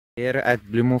Here at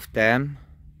Bloemhof Dam,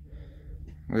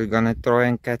 we're gonna try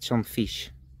and catch some fish.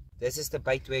 This is the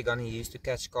bait we're gonna use to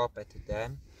catch carp at the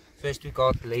dam. First we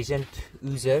got legend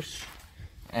oozers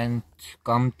and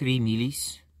gum 3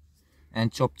 millies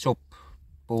and chop chop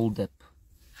bull dip.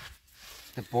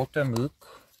 The bottom hook,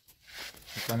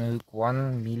 we're gonna hook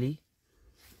 1 milli.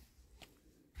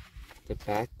 The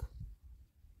back.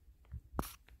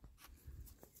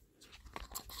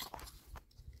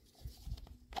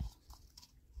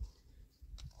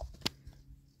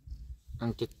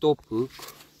 On the top hook,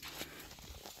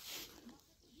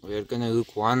 we're gonna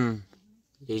hook 1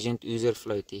 legend oozer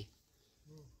floaty.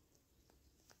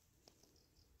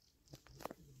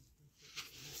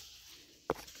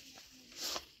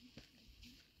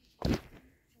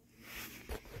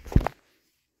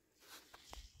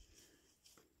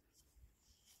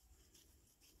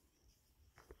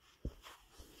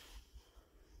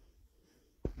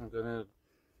 I'm gonna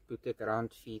put the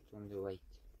ground feet on the weight.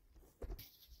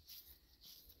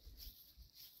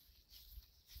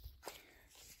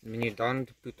 When you're done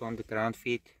to put on the ground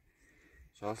feet,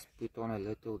 just put on a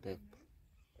little dip.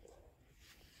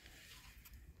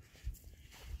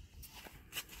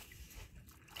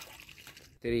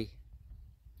 Three.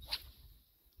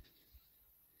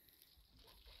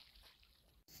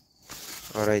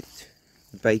 Alright,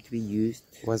 the bait we used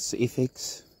was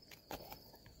FX.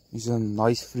 It's a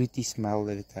nice fruity smell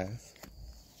that it has.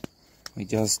 We're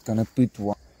just gonna put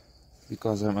one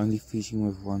because I'm only fishing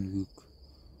with 1 hook.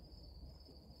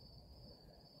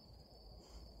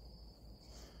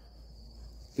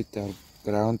 Put our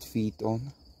ground feet on,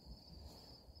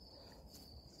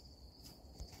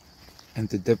 and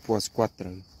the dip was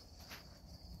quattro.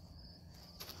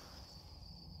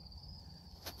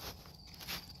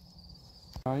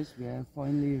 Guys, we have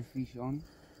finally a fish on.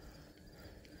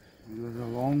 It was a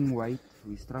long wait.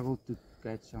 We struggled to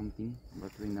catch something,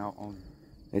 but we're now on.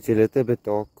 It's a little bit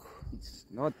dark. It's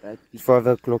not that. It's 5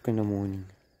 o'clock in the morning.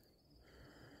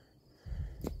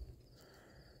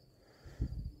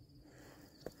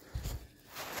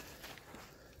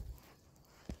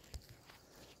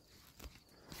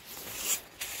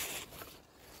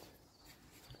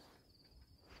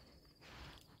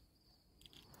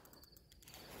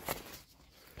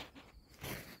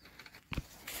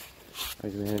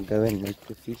 I'm going to go and net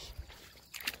the fish.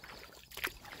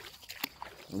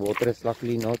 The water is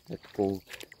luckily not that cold.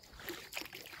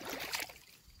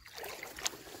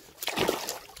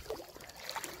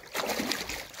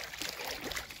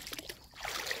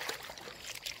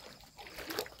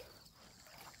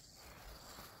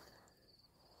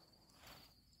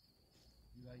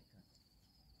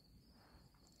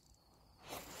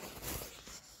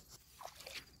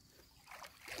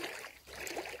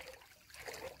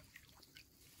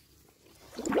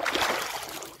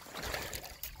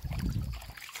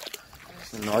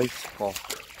 It's a nice spot.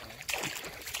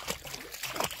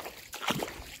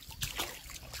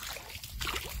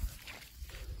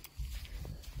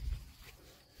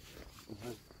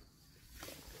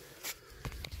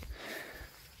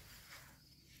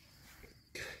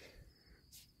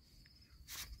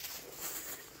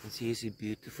 This is a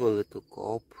beautiful little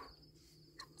carp.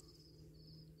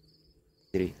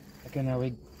 Okay, now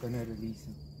we're gonna release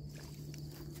him.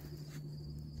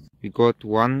 We got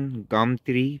 1 gum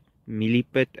 3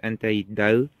 millipede and a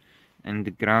dough, and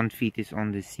the ground feet is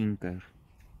on the sinker,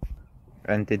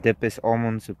 and the dip is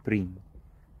almond supreme.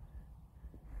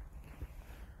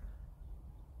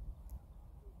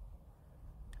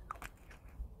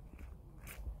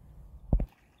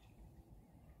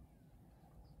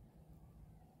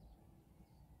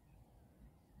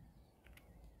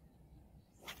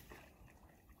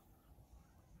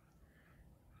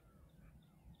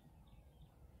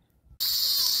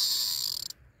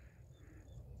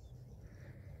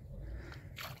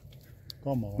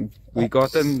 Come on. We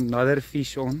got another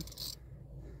fish on.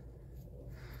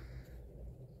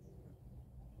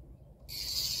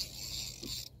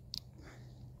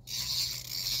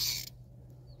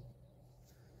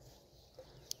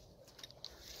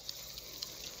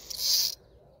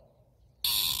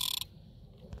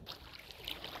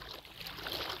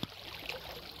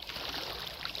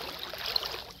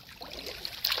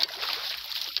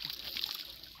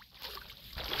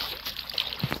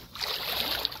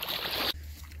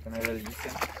 Can I release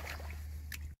him?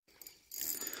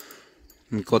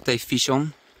 We got a fish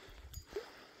on.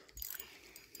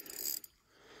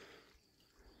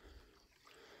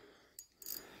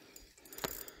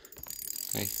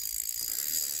 Okay.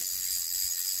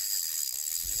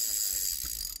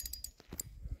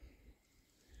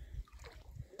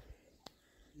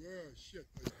 Yeah, shit.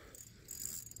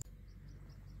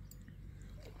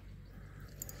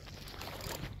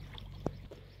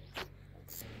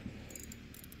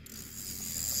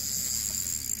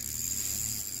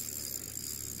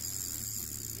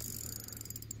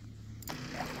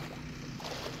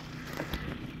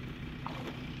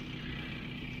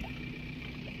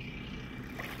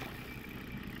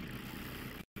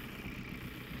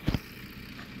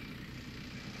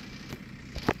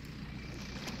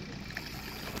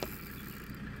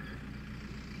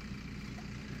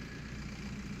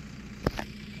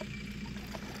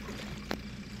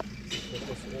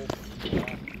 A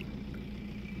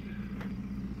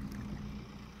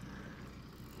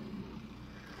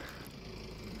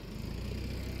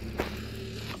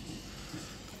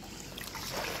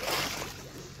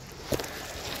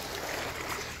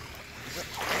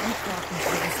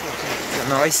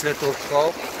nice little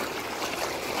carp,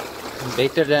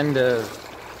 better than the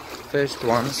first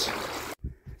ones.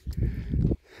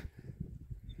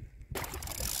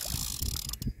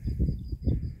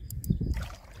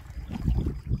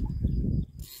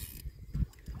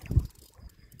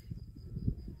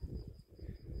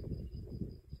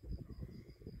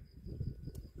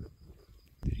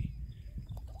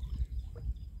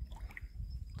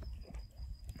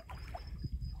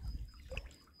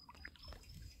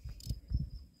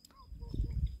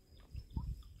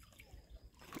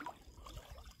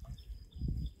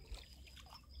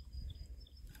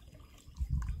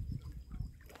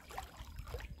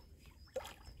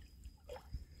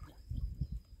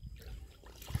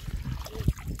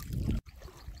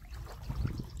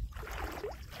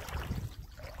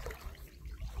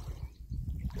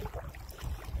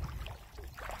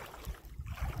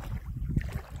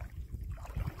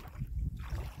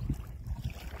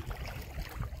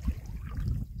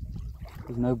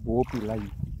 There's no bore op die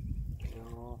lyn.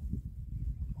 Ja.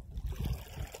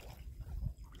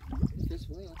 Dis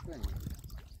mooi open.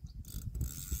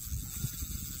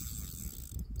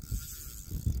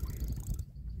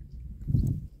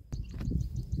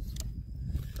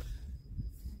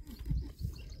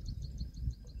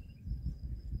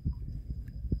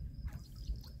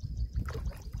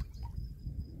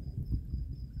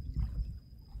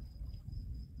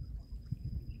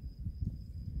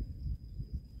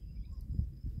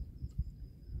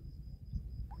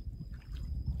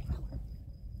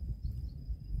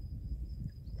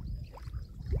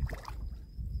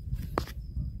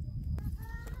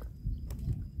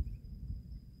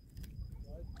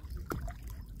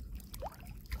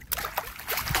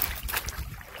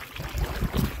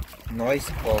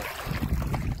 Nice ball.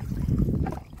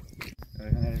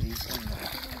 We're gonna release him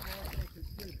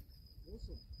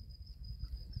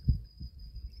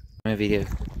now. Video.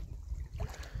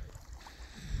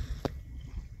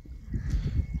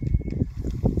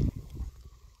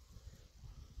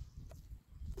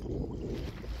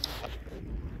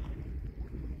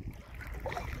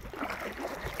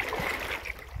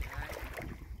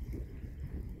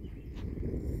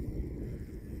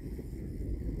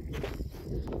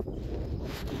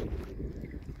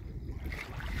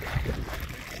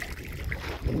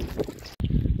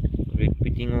 We're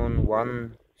putting on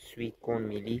 1 sweet corn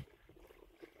mealie.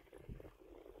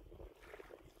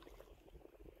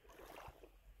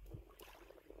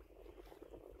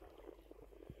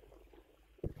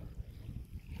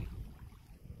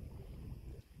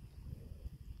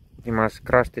 You must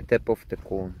crush the tip of the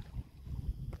corn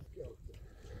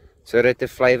so that the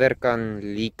flavor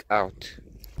can leak out.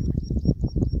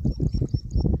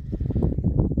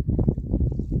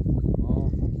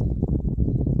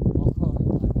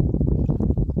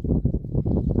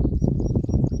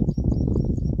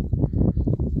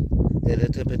 A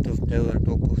little bit of dough on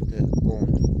top of the corn.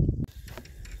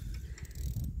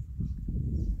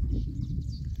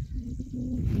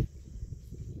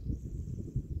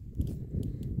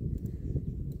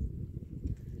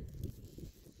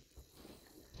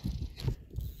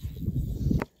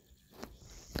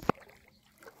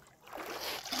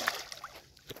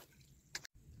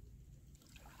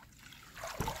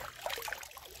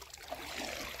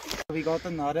 We got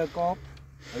another carp.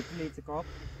 Hopefully it's a carp.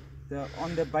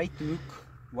 On the bait hook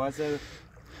was a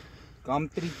gum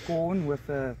tree corn with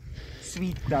a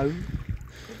sweet dough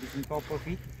that is on top of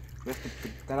it with the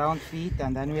ground feet,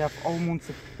 and then we have almond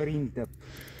supreme dip.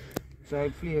 So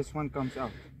hopefully this one comes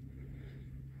out.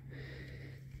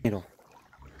 Middle.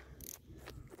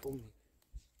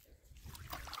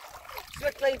 So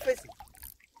klein vis.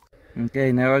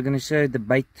 Okay, now I'm gonna show the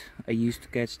bait I used to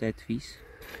catch that fish.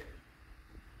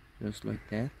 Just like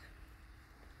that.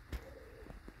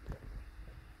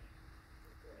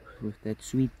 With that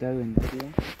sweet dough in the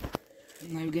tail.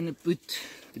 Now we're gonna put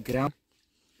the ground.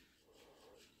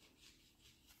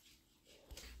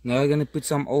 Now we're gonna put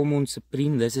some almond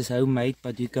supreme. This is homemade,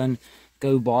 but you can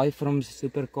go buy from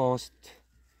Supercast.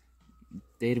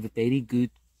 They're very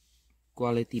good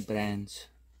quality brands.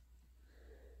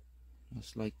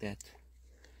 Just like that.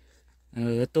 And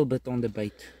a little bit on the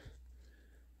bait.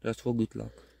 Just for good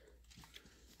luck.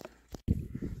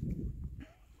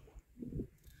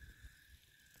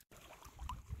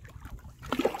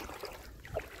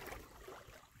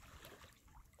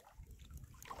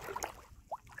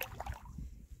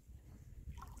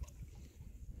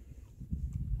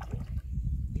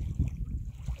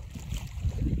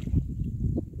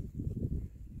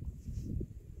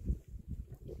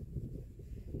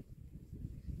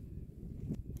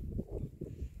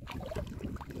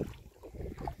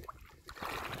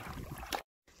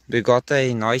 We got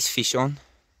a nice fish on.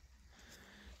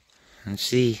 And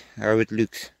see how it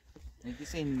looks. Net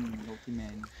is a naughty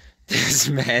man. This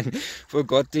man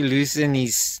forgot to loosen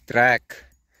his drag.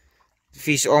 The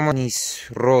fish almost on his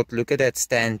rod. Look at that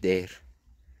stand there.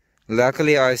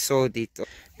 Luckily I saw it.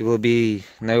 He will be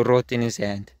no rod in his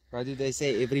hand. What did they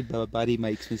say? Everybody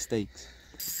makes mistakes.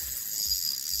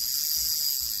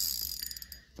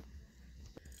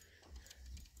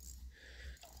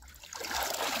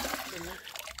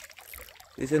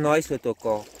 It's a nice little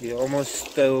carp. You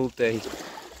almost stole the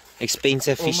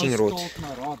expensive fishing rod. Almost stole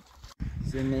my rod.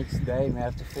 So next day we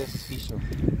have the first fish off.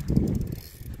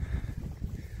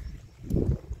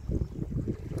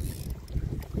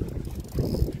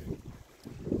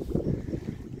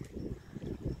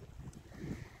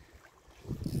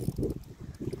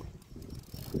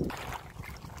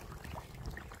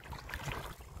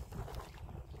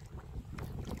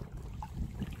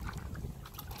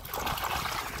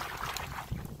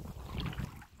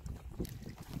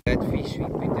 That fish we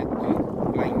put it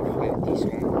to plain floaties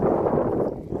on.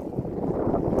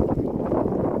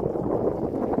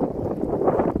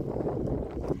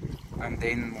 And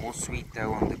then more sweet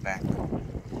dough on the back.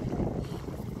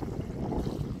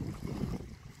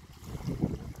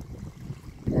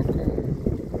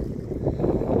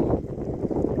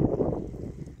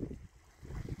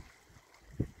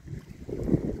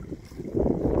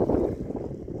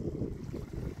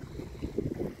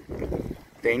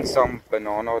 Then some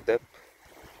banana dip.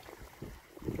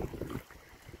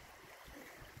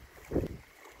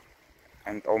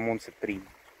 And almond supreme.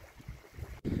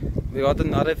 We got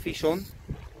another fish on.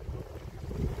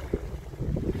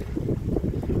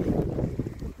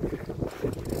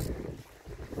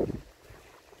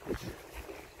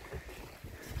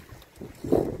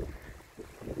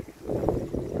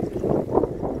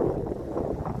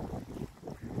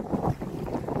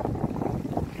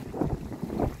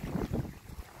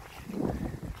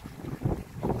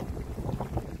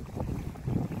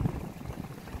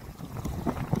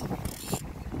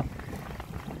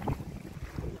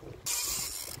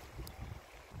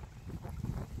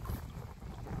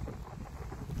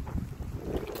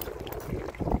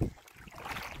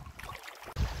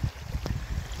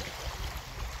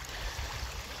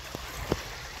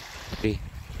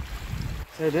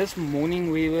 So this morning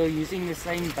we were using the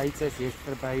same baits as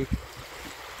yesterday,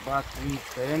 but the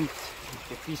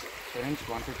fish didn't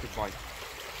want to bite.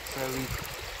 So we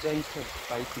changed the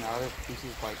bait. Now the fish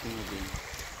is biting again,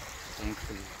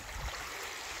 thankfully.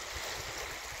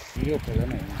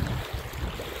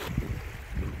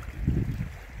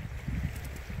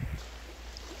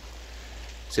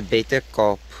 It's a better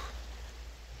carp.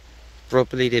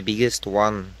 Probably the biggest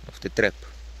one of the trip.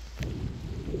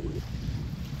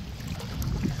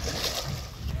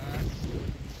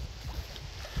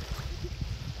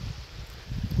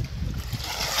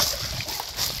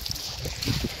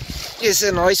 It's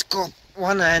a nice carp,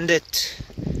 one-handed.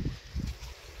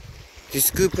 To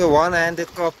scoop a one-handed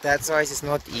carp that size is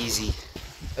not easy.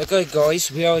 Okay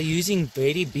guys, we are using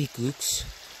very big hooks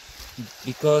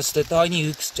because the tiny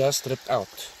hooks just rip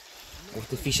out of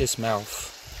the fish's mouth.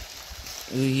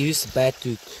 We use bad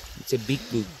hook. It's a big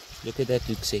hook. Look at that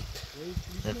hook set.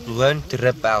 It won't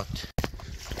rip out.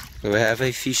 We have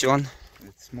a fish on.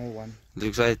 It's a small one.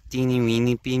 Looks like a teeny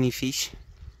weeny peeny fish.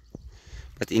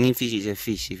 But any fish is a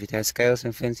fish. If it has scales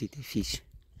and fins, it's a fish.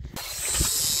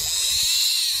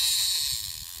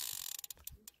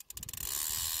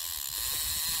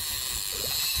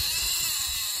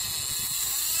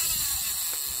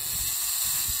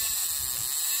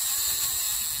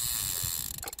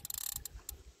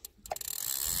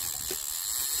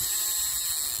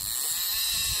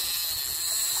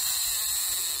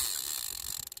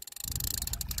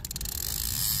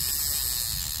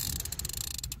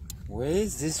 Where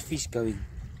is this fish going?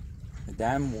 The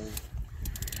damn wall.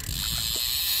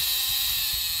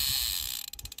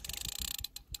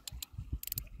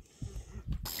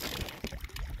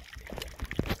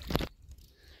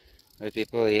 Right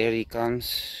people, here he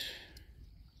comes.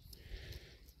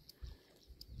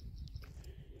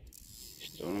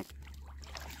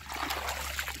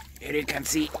 Here you can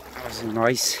see, that was a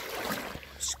nice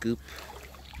scoop.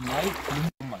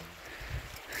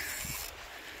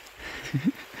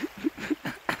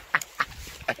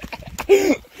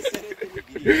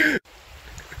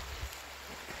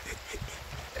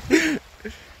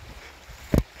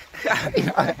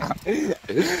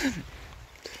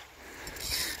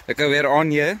 Okay, we're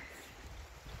on here.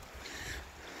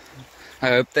 I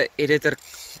hope the editor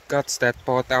cuts that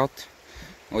part out,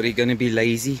 or he's gonna be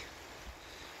lazy.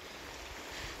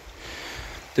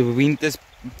 The wind is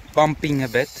pumping a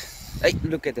bit. Hey,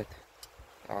 look at it.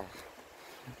 Oh.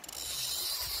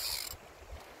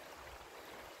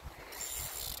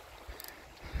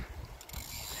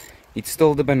 It's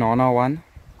still the banana one.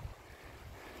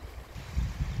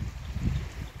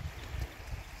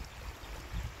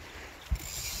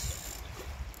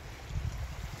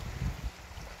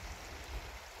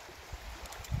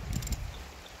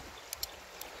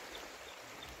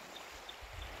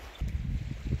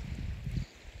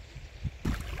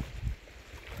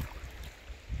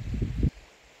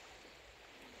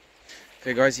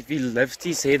 Okay guys, if he lifts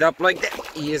his head up like that,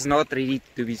 he is not ready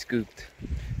to be scooped.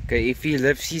 Okay, if he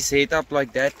lifts his head up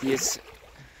like that, he is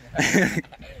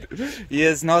he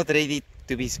is not ready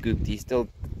to be scooped. He's still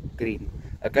green.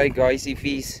 Okay guys, if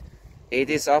his head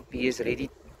is up, he is ready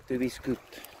to be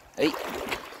scooped. Hey,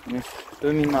 you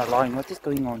swim in my line. What is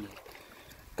going on here?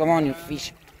 Come on, you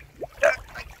fish.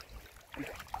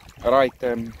 Alright,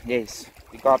 yes,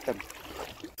 we got them.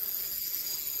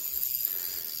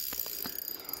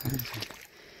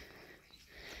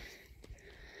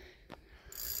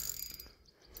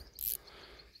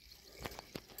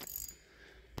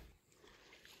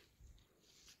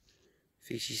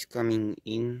 Fish is coming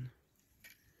in.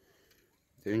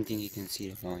 Don't think you can see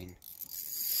the line.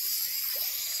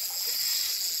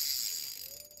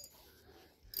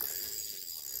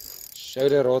 Show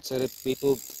the rod so that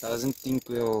people doesn't think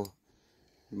we're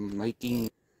making.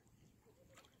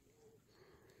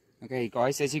 Okay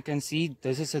guys, as you can see,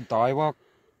 this is a Daiwa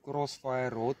crossfire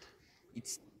rod.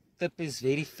 Its tip is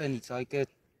very thin, it's like a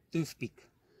toothpick.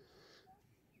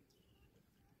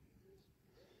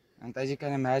 And as you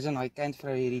can imagine, I can't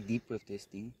throw very deep with this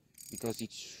thing because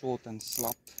it's short and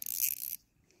sloppy.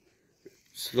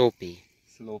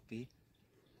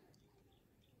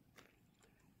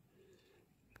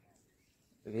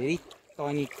 A very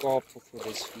tiny carp for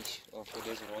this fish, or for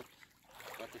this rod.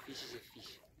 But the fish is a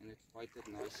fish and it fighted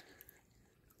nicely.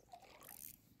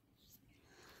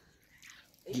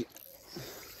 Yeah.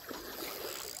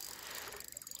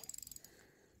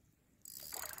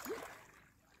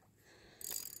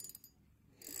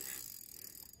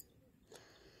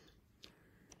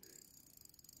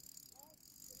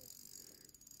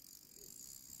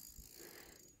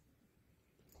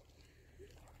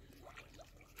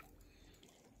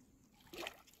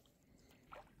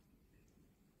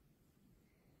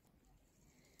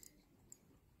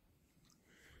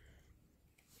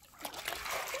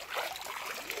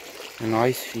 A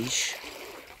nice fish.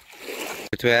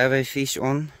 But we have a fish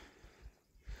on.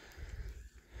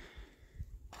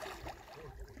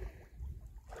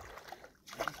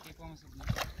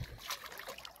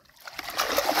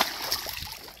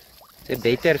 It's a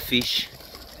better fish.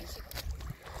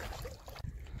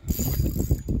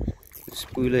 The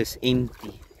spool is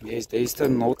empty. Yes, there is the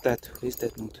knot that. Where's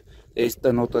that knot? There's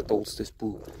the knot that holds the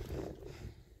spool.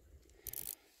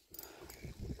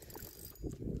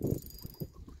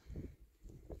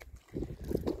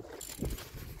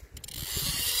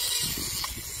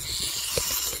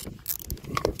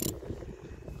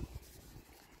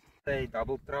 A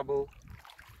double trouble.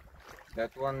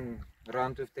 That one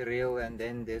round with the reel and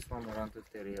then this one round with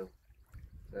the reel.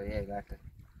 So yeah, lekker.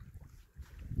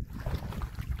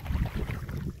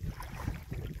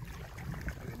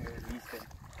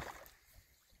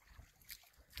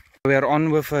 We are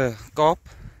on with a carp.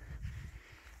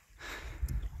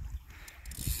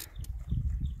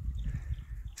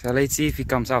 So let's see if he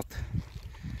comes out.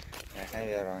 Yeah,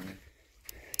 we are on.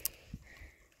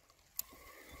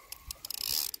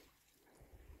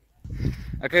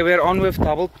 Okay, we're on with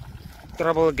double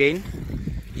trouble again.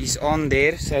 He's on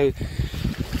there, so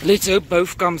let's hope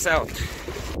both comes out.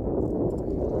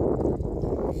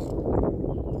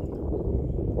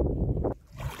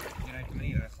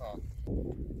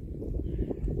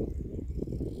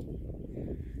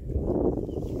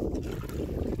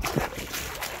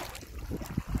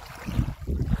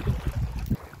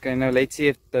 Okay, now let's see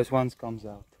if this one comes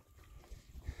out.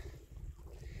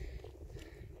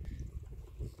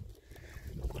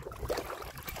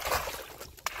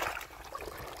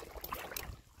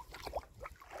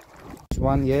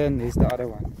 One here and there's the other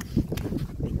one.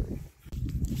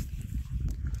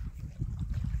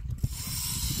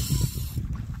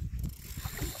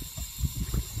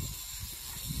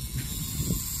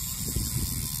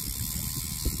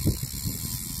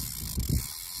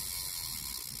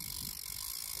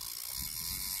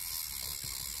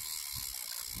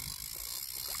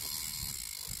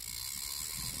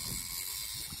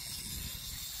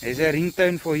 There's a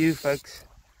ringtone for you folks.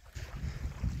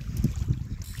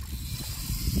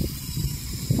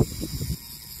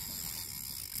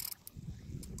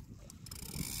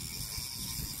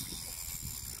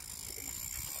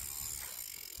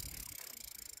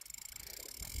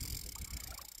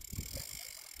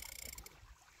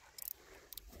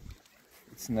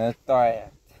 It's not tired.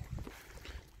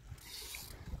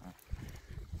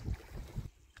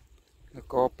 The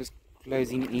carp is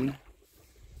closing in.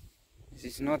 This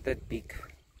is not that big.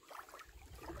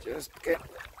 Just get.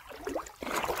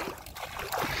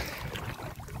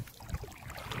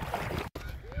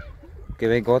 Okay,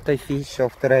 we got a fish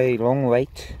after a long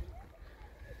wait.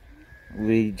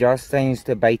 We just changed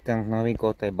the bait and now we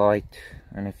got a bite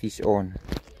and a fish on.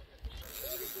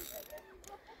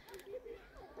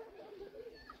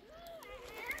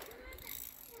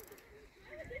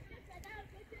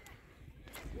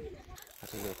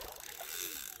 Have a look.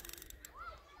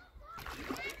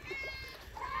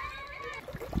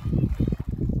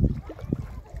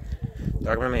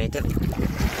 Daar maar mee.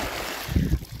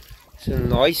 It's a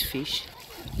nice fish.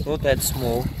 It's not that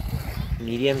small.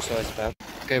 Medium size bag.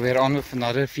 Okay, we're on with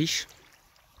another fish.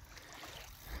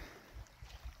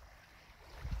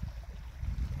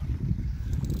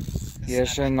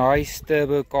 Here's a nice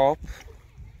turbo carp.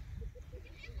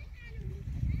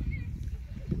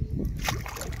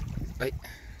 Hey,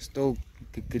 still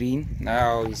green.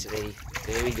 Now he's ready.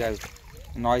 There we go.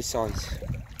 Nice size.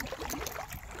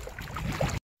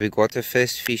 We got the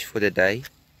first fish for the day.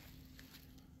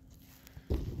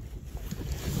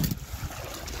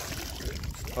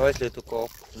 Nice little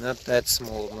carp. Not that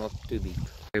small, not too big.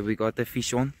 Okay, we got the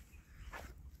fish on.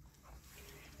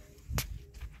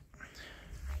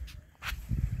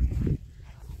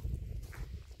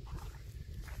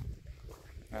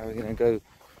 Now we're gonna go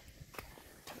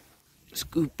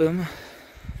scoop him.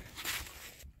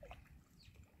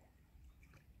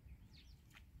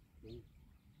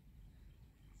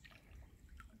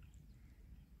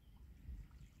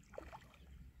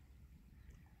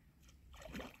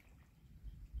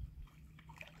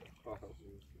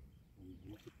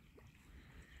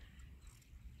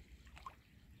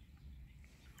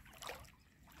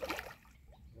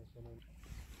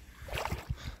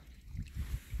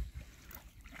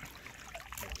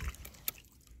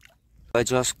 I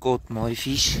just caught my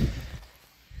fish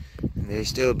and they're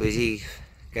still busy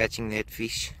catching that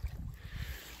fish.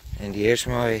 And here's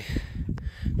my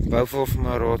both of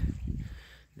my rod.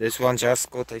 This one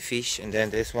just caught a fish and then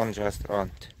this one just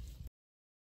ran.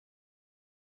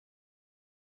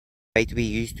 Bait we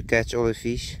used to catch all the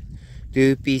fish.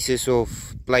 2 pieces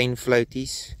of plain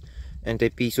floaties and a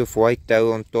piece of white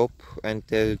tow on top, and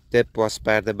the dip was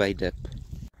perdebei dip.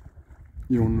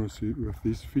 Jon was with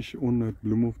this fish on at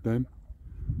Bloemhof Dam.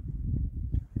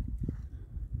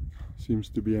 Seems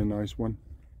to be a nice one.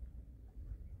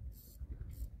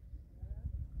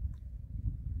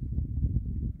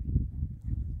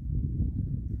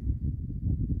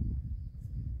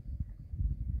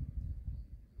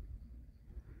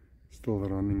 Still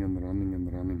running and running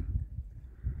and running.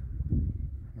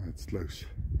 It's close.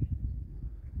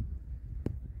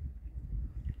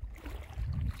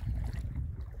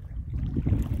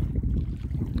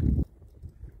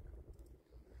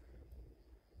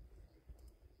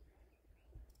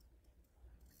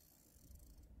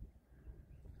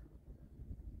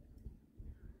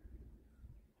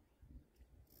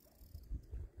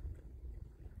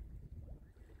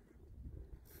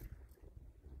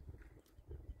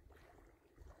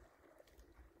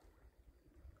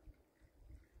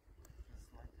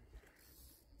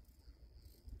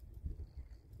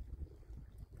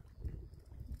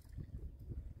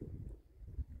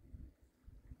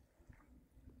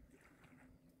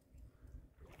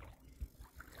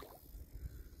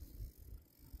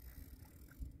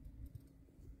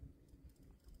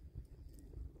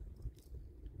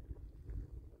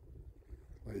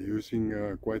 Using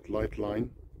a quite light line,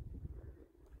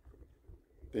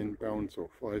 10 pounds or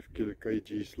 5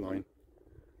 kgs line.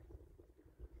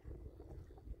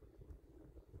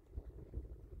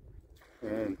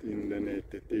 And in the net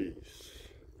it is.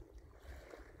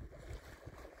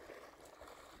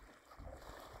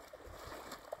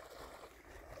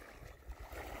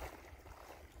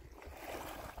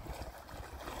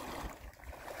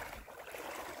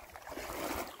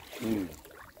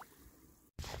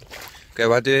 Okay,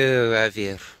 what do we have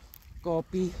here?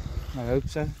 Copy, I hope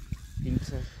so. Think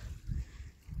so.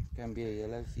 Can be a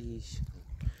yellow fish.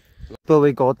 So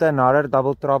we got another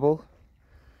double trouble.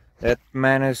 That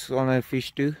man is on a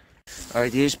fish too.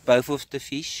 Alright, here's both of the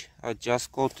fish. I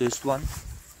just caught this one.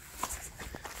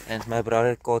 And my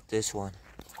brother caught this one.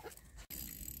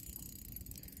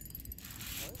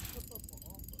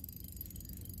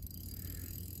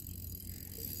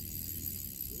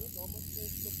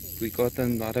 We got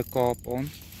another carp on.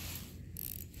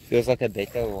 Feels like a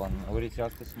better one, or it's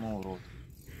just a small rod.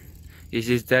 This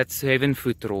is that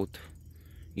 7-foot rod.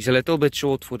 He's a little bit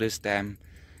short for this dam. Okay, what do we have here? Carp. Feels like a better one, or it's just a small rod. This is that 7-foot rod. He's a little bit short for this dam. He's a little bit short for this dam.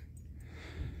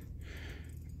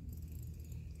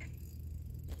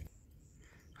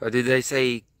 What did they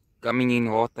say? Coming in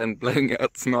hot and blowing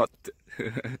out snot.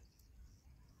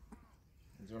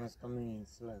 Jonas coming in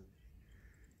slow.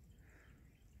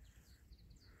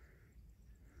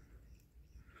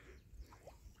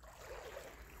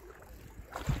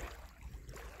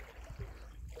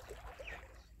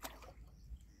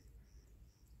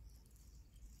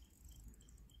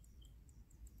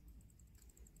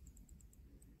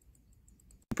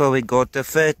 People, we got the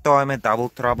third time a double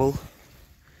trouble.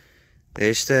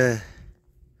 There's the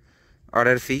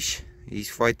other fish, he's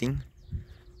fighting.